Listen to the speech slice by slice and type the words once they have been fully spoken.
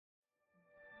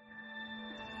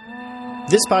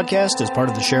This podcast is part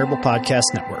of the Shareable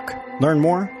Podcast Network. Learn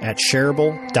more at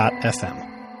shareable.fm.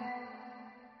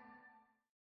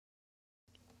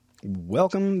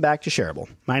 Welcome back to Shareable.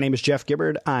 My name is Jeff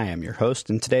Gibbard. I am your host,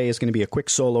 and today is going to be a quick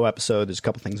solo episode. There's a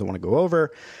couple things I want to go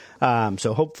over.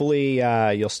 So hopefully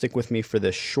you'll stick with me for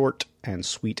this short and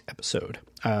sweet episode.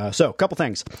 So a couple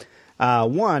things.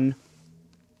 One,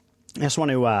 I just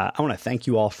want to thank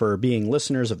you all for being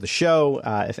listeners of the show.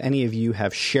 If any of you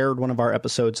have shared one of our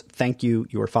episodes, thank you.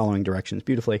 You are following directions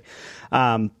beautifully.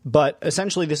 But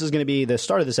essentially, this is going to be the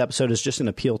start of this episode is just an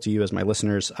appeal to you as my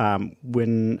listeners.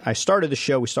 When I started the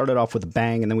show, we started off with a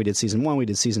bang, and then we did season 1, we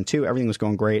did season 2. Everything was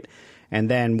going great. And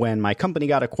then when my company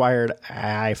got acquired,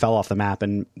 I fell off the map,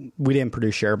 and we didn't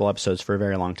produce shareable episodes for a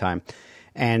very long time.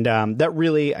 And that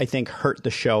really, I think, hurt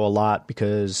the show a lot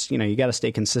because, you got to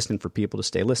stay consistent for people to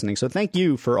stay listening. So thank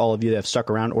you for all of you that have stuck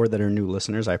around or that are new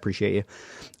listeners. I appreciate you.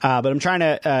 But I'm trying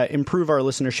to improve our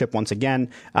listenership once again.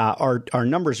 Our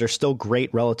numbers are still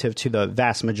great relative to the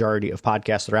vast majority of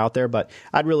podcasts that are out there. But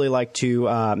I'd really like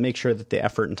to make sure that the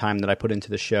effort and time that I put into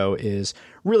the show is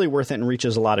really worth it and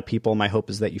reaches a lot of people. My hope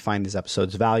is that you find these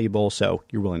episodes valuable, so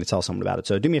you're willing to tell someone about it.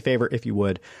 So do me a favor, if you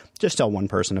would, just tell one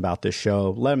person about this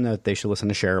show. Let them know that they should listen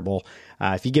to Shareable.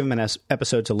 If you give them an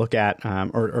episode to look at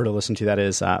or to listen to, that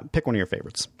is, pick one of your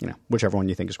favorites, whichever one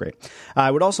you think is great.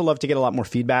 I would also love to get a lot more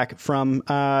feedback from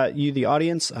you, the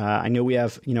audience. I know we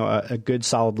have a good,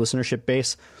 solid listenership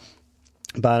base.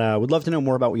 But I would love to know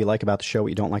more about what you like about the show, what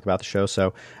you don't like about the show.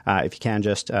 So if you can,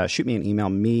 just shoot me an email,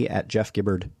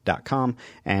 me@jeffgibbard.com.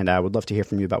 And I would love to hear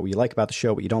from you about what you like about the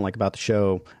show, what you don't like about the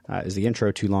show. Is the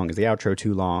intro too long? Is the outro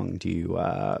too long? Do you,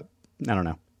 I don't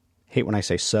know, hate when I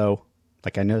say so?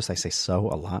 Like I notice I say so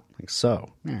a lot. Like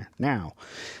so, now.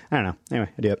 I don't know. Anyway,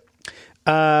 I do it.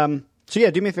 So yeah,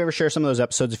 do me a favor, share some of those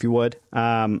episodes if you would.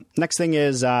 Next thing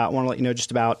is I want to let you know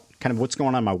just about kind of what's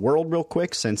going on in my world real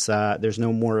quick since there's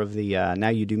no more of the Now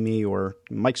You Do Me or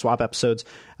Mic Swap episodes.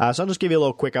 So I'll just give you a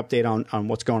little quick update on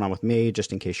what's going on with me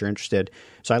just in case you're interested.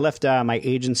 So I left my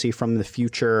agency From the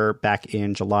Future back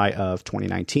in July of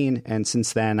 2019. And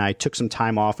since then, I took some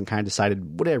time off and kind of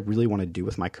decided what do I really want to do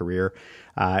with my career.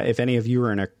 If any of you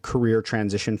are in a career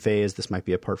transition phase, this might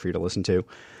be a part for you to listen to.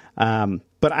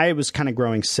 But I was kind of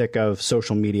growing sick of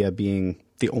social media being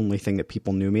the only thing that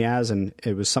people knew me as, and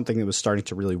it was something that was starting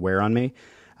to really wear on me.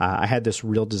 I had this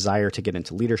real desire to get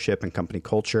into leadership and company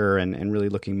culture and really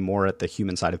looking more at the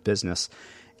human side of business.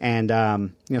 And,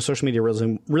 social media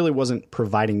really wasn't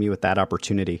providing me with that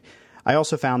opportunity. I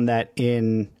also found that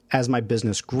as my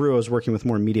business grew, I was working with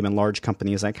more medium and large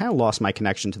companies. I kind of lost my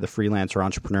connection to the freelancer,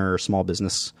 entrepreneur, small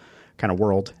business kind of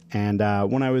world. And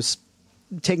when I was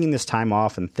taking this time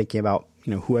off and thinking about,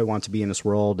 who I want to be in this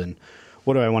world and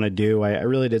what do I want to do, I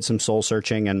really did some soul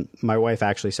searching. And my wife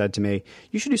actually said to me,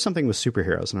 you should do something with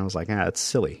superheroes. And I was like, that's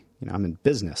silly. I'm in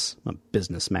business. I'm a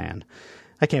businessman.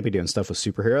 I can't be doing stuff with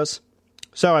superheroes.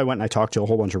 So I went and I talked to a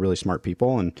whole bunch of really smart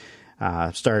people and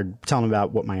started telling them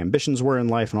about what my ambitions were in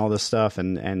life and all this stuff.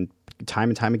 And time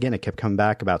again, it kept coming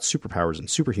back about superpowers and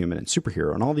superhuman and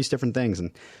superhero and all these different things. And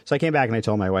so I came back and I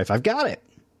told my wife, I've got it.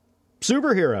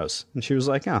 Superheroes. And she was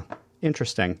like, oh,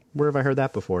 interesting. Where have I heard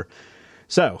that before?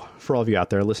 So for all of you out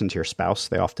there, listen to your spouse.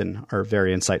 They often are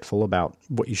very insightful about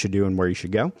what you should do and where you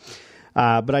should go.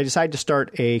 But I decided to start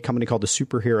a company called the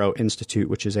Superhero Institute,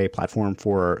 which is a platform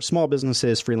for small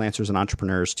businesses, freelancers, and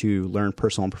entrepreneurs to learn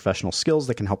personal and professional skills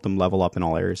that can help them level up in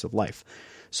all areas of life.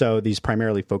 So these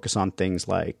primarily focus on things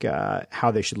like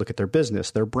how they should look at their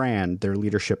business, their brand, their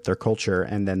leadership, their culture,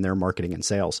 and then their marketing and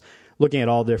sales. Looking at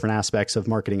all the different aspects of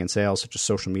marketing and sales, such as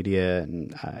social media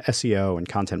and SEO and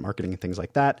content marketing and things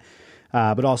like that.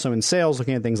 But also in sales,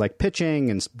 looking at things like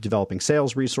pitching and developing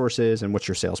sales resources and what's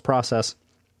your sales process.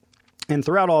 And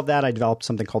throughout all of that, I developed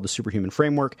something called the Superhuman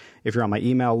Framework. If you're on my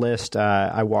email list,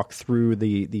 I walk through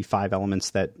the 5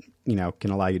 elements that can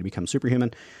allow you to become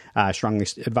superhuman. I strongly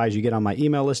advise you get on my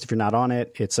email list. If you're not on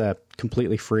it, it's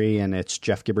completely free, and it's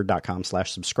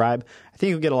jeffgibbard.com/subscribe. I think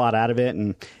you'll get a lot out of it,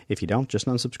 and if you don't, just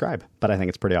unsubscribe. But I think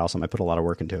it's pretty awesome. I put a lot of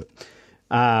work into it.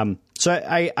 So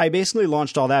I basically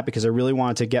launched all that because I really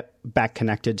wanted to get back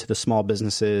connected to the small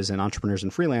businesses and entrepreneurs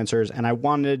and freelancers, and I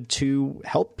wanted to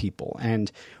help people. And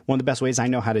one of the best ways I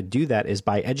know how to do that is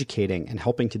by educating and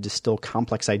helping to distill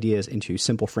complex ideas into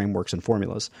simple frameworks and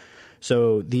formulas.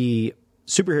 So the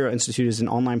Superhero Institute is an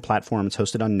online platform. It's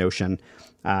hosted on Notion.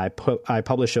 I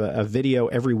publish a video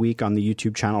every week on the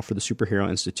YouTube channel for the Superhero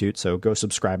Institute, so go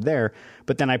subscribe there.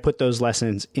 But then I put those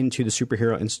lessons into the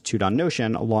Superhero Institute on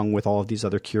Notion, along with all of these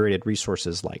other curated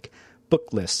resources like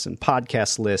book lists and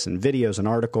podcast lists and videos and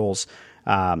articles,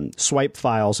 swipe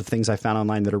files of things I found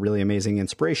online that are really amazing,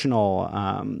 inspirational,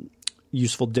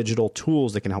 useful digital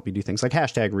tools that can help you do things like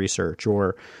hashtag research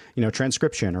or,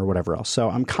 transcription or whatever else. So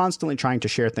I'm constantly trying to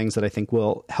share things that I think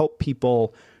will help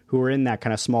people who are in that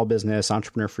kind of small business,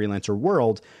 entrepreneur, freelancer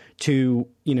world to,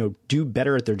 do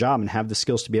better at their job and have the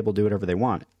skills to be able to do whatever they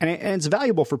want. And it's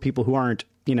valuable for people who aren't,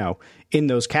 in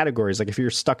those categories. Like if you're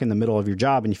stuck in the middle of your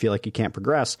job and you feel like you can't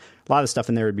progress, a lot of stuff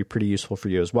in there would be pretty useful for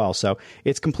you as well. So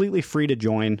it's completely free to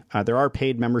join. There are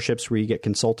paid memberships where you get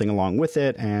consulting along with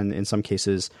it. And in some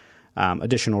cases,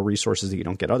 additional resources that you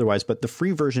don't get otherwise. But the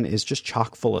free version is just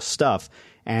chock full of stuff.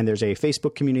 And there's a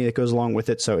Facebook community that goes along with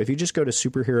it. So if you just go to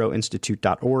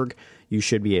superheroinstitute.org, you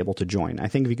should be able to join. I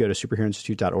think if you go to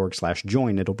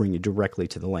superheroinstitute.org/join, it'll bring you directly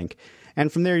to the link.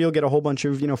 And from there, you'll get a whole bunch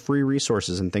of, free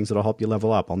resources and things that'll help you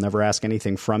level up. I'll never ask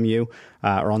anything from you,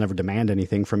 or I'll never demand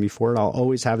anything from you for it. I'll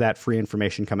always have that free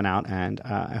information coming out, and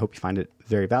I hope you find it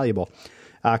very valuable.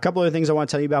 A couple of things I want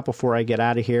to tell you about before I get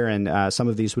out of here, and some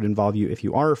of these would involve you if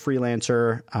you are a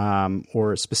freelancer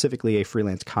or specifically a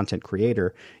freelance content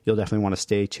creator. You'll definitely want to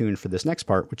stay tuned for this next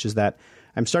part, which is that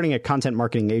I'm starting a content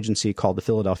marketing agency called the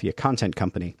Philadelphia Content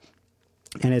Company.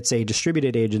 And it's a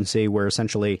distributed agency where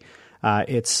essentially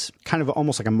it's kind of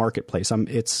almost like a marketplace.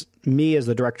 It's me as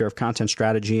the director of content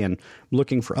strategy and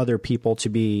looking for other people to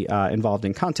be involved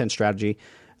in content strategy.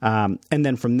 And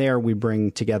then from there, we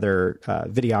bring together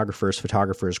videographers,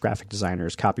 photographers, graphic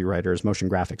designers, copywriters, motion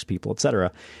graphics people, et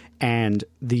cetera. And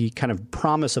the kind of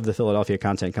promise of the Philadelphia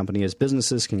Content Company is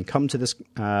businesses can come to this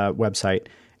website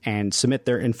and submit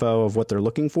their info of what they're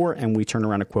looking for, and we turn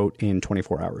around a quote in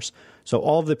 24 hours. So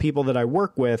all of the people that I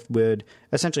work with would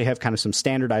essentially have kind of some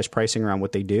standardized pricing around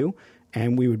what they do,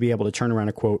 and we would be able to turn around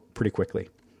a quote pretty quickly.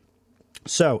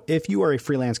 So if you are a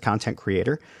freelance content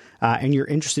creator, and you're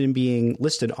interested in being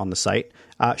listed on the site,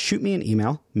 shoot me an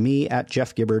email,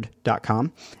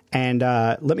 me@jeffgibbard.com, and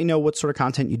let me know what sort of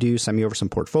content you do. Send me over some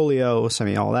portfolio, send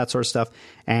me all that sort of stuff.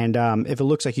 And if it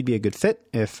looks like you'd be a good fit,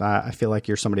 if I feel like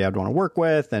you're somebody I'd want to work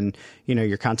with and,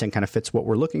 your content kind of fits what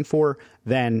we're looking for,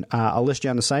 then I'll list you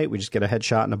on the site. We just get a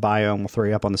headshot and a bio, and we'll throw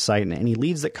you up on the site. And any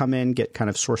leads that come in get kind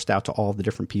of sourced out to all of the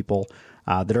different people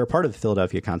that are a part of the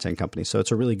Philadelphia Content Company. So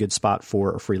it's a really good spot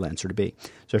for a freelancer to be.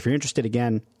 So if you're interested,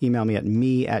 again, email me at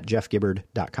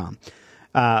me@jeffgibbard.com.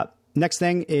 Next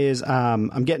thing is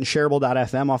I'm getting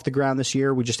Shareable.fm off the ground this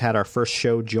year. We just had our first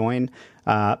show join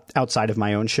outside of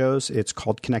my own shows. It's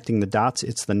called Connecting the Dots.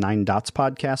 It's the 9 Dots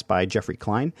podcast by Jeffrey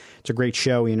Klein. It's a great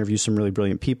show. He interviews some really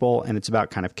brilliant people, and it's about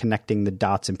kind of connecting the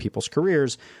dots in people's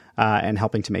careers and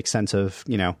helping to make sense of,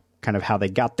 kind of how they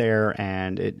got there.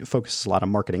 And it focuses a lot on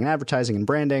marketing and advertising and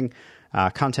branding,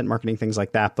 content marketing, things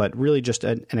like that, but really just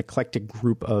an eclectic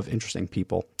group of interesting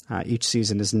people. Each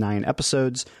season is 9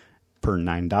 episodes per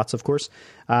 9 dots, of course.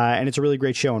 And it's a really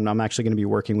great show. And I'm actually going to be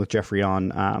working with Jeffrey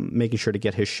on making sure to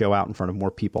get his show out in front of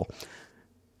more people.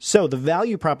 So the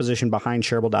value proposition behind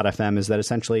Shareable.fm is that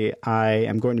essentially I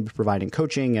am going to be providing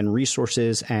coaching and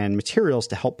resources and materials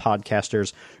to help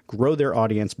podcasters grow their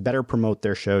audience, better promote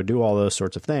their show, do all those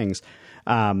sorts of things.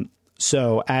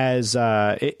 So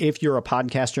if you're a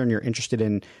podcaster and you're interested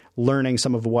in learning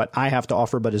some of what I have to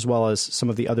offer, but as well as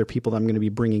some of the other people that I'm going to be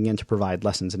bringing in to provide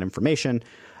lessons and information,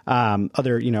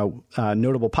 other,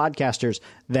 notable podcasters,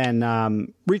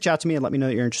 then reach out to me and let me know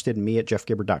that you're interested in me at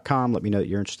jeffgibbard.com. Let me know that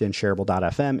you're interested in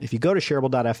Shareable.fm. If you go to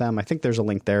Shareable.fm, I think there's a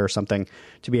link there or something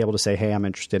to be able to say, hey, I'm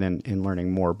interested in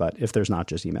learning more. But if there's not,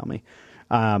 just email me.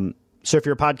 So if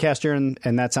you're a podcaster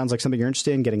and that sounds like something you're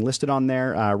interested in getting listed on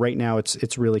there, right now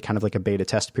it's really kind of like a beta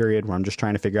test period where I'm just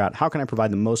trying to figure out how can I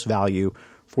provide the most value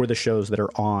for the shows that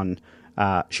are on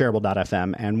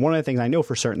Shareable.fm. And one of the things I know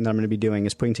for certain that I'm going to be doing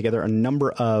is putting together a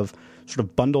number of sort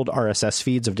of bundled RSS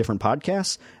feeds of different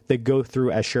podcasts that go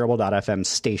through as Shareable.fm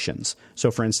stations. So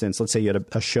for instance, let's say you had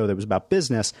a show that was about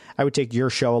business. I would take your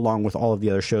show along with all of the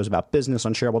other shows about business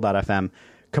on Shareable.fm,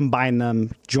 combine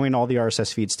them, join all the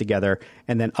RSS feeds together,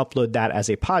 and then upload that as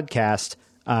a podcast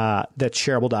that's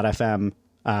Shareable.fm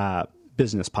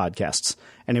business podcasts.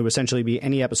 And it would essentially be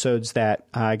any episodes that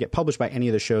get published by any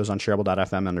of the shows on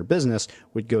Shareable.fm under business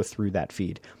would go through that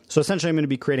feed. So essentially, I'm going to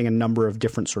be creating a number of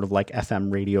different sort of like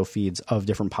FM radio feeds of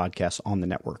different podcasts on the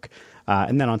network.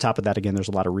 And then on top of that, again, there's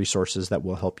a lot of resources that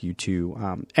will help you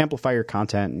to amplify your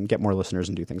content and get more listeners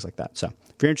and do things like that. So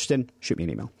if you're interested, shoot me an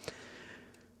email.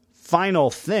 Final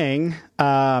thing,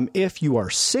 if you are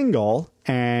single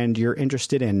and you're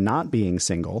interested in not being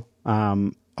single,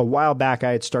 a while back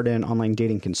I had started an online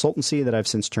dating consultancy that I've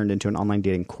since turned into an online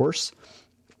dating course.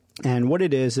 And what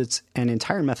it is, it's an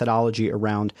entire methodology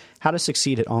around how to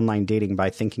succeed at online dating by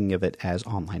thinking of it as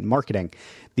online marketing.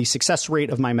 The success rate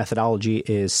of my methodology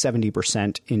is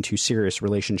 70% into serious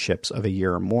relationships of a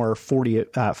year or more.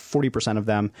 40% of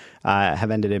them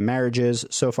have ended in marriages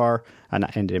so far.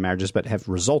 Not ended in marriages, but have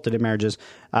resulted in marriages.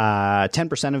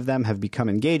 10% of them have become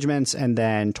engagements, and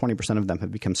then 20% of them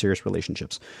have become serious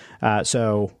relationships.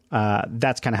 So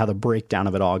that's kind of how the breakdown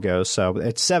of it all goes. So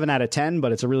it's 7 out of 10,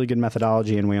 but it's a really good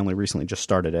methodology, and we only recently just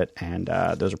started it, and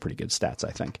those are pretty good stats,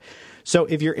 I think. So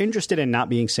if you're interested in not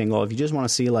being single, if you just want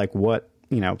to see like what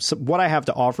I have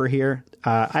to offer here,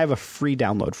 I have a free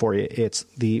download for you. It's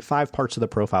the 5 parts of the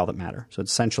profile that matter. So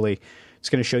essentially, it's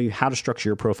going to show you how to structure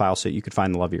your profile so you could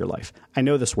find the love of your life. I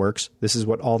know this works. This is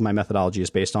what all of my methodology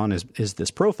is based on, is this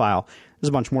profile. There's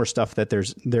a bunch more stuff that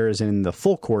there is in the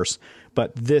full course,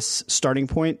 but this starting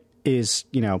point is,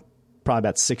 probably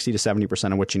about 60 to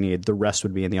 70% of what you need. The rest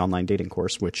would be in the online dating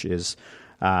course, which is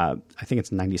I think it's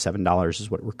 $97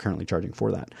 is what we're currently charging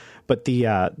for that. But the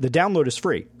download is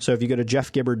free. So if you go to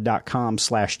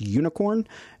jeffgibbard.com/unicorn,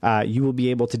 you will be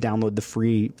able to download the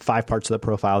free 5 parts of the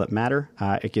profile that matter.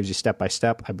 It gives you step by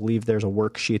step. I believe there's a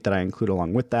worksheet that I include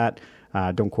along with that.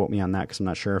 Don't quote me on that because I'm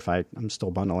not sure if I'm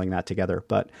still bundling that together.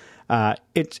 But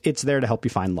it's there to help you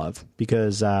find love,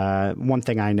 because one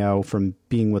thing I know from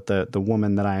being with the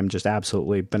woman that I am just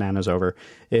absolutely bananas over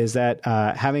is that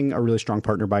having a really strong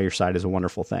partner by your side is a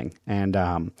wonderful thing. And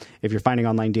if you're finding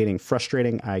online dating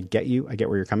frustrating, I get you. I get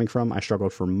where you're coming from. I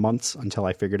struggled for months until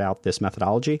I figured out this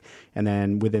methodology. And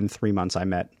then within 3 months, I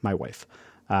met my wife.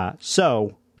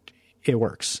 So it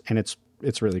works, and it's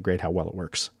really great how well it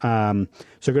works. So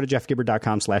go to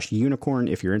jeffgibbard.com/unicorn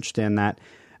if you're interested in that.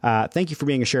 Thank you for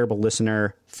being a Shareable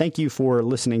listener. Thank you for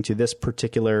listening to this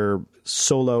particular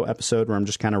solo episode where I'm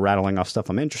just kind of rattling off stuff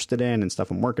I'm interested in and stuff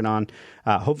I'm working on.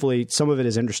 Hopefully some of it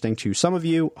is interesting to some of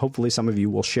you. Hopefully some of you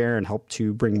will share and help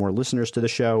to bring more listeners to the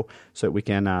show so that we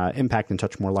can impact and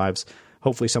touch more lives.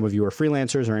 Hopefully some of you are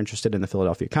freelancers or interested in the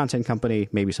Philadelphia Content Company.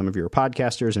 Maybe some of you are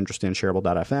podcasters interested in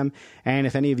Shareable.fm. And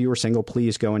if any of you are single,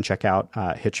 please go and check out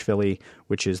Hitch Philly,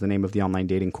 which is the name of the online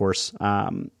dating course.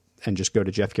 And just go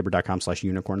to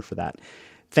jeffgibbard.com/unicorn for that.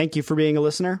 Thank you for being a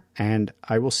listener, and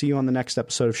I will see you on the next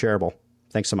episode of Shareable.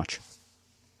 Thanks so much.